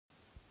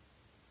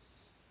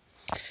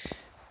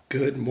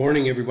Good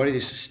morning, everybody.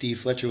 This is Steve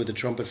Fletcher with the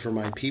Trumpet for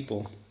My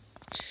People.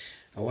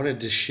 I wanted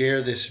to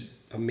share this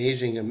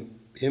amazing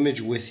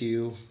image with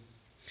you,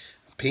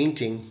 a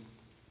painting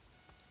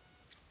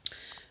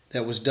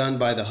that was done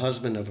by the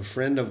husband of a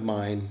friend of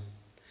mine.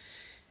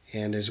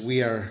 And as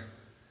we are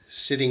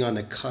sitting on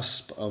the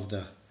cusp of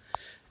the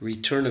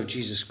return of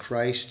Jesus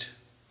Christ,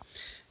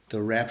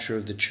 the rapture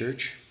of the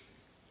church,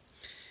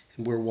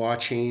 and we're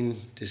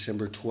watching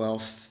December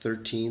 12th,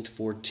 13th,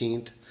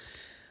 14th,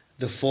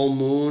 the full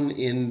moon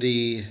in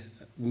the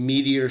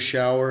meteor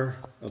shower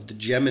of the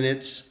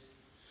Geminids.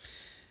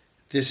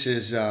 This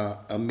is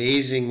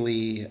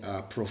amazingly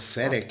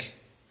prophetic.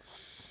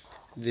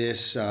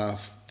 This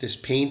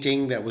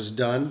painting that was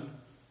done.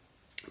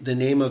 The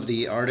name of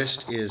the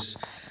artist is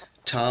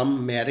Thomas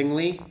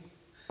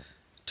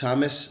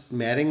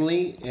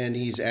Mattingly, and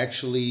he's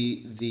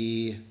actually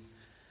the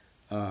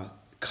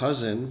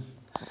cousin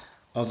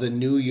of the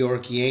New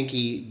York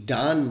Yankee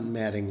Don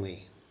Mattingly.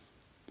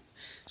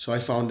 So I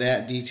found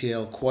that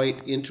detail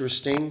quite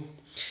interesting.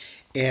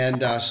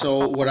 And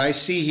so what I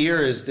see here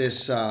is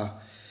this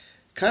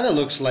kind of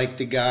looks like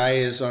the guy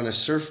is on a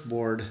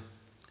surfboard.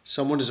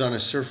 Someone is on a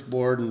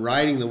surfboard and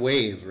riding the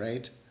wave,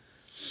 right?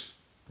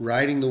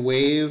 Riding the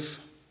wave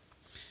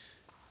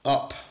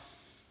up.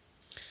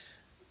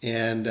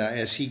 And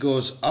as he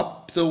goes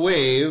up the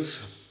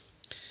wave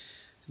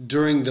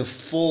during the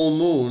full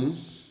moon,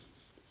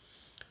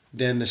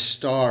 then the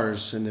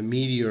stars and the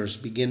meteors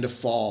begin to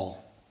fall.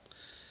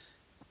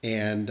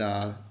 And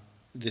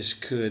this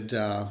could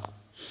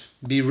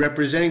be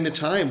representing the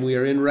time we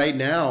are in right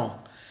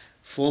now.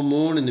 Full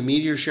moon and the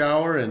meteor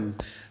shower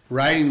and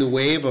riding the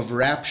wave of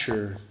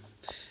rapture.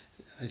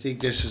 I think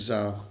this is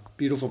a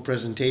beautiful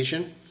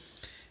presentation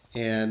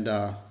and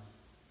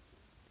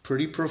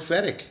pretty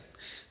prophetic.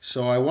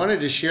 So I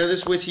wanted to share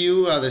this with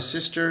you. The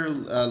sister,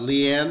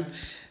 LeAnn,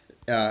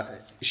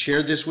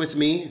 shared this with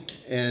me,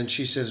 and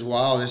she says,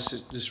 wow,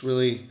 this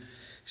really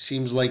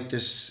seems like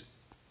this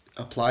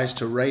applies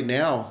to right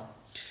now,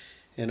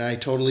 and I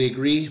totally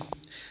agree.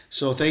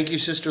 So thank you,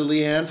 Sister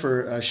LeAnn,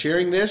 for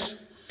sharing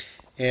this,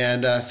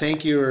 and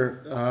thank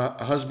your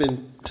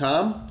husband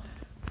Tom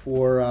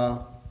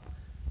for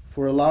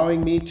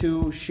allowing me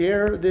to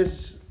share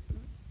this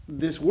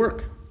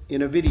work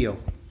in a video.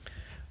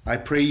 I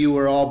pray you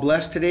are all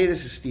blessed today.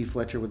 This is Steve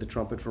Fletcher with the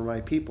Trumpet for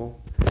My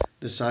People,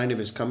 the sign of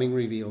His coming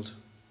revealed.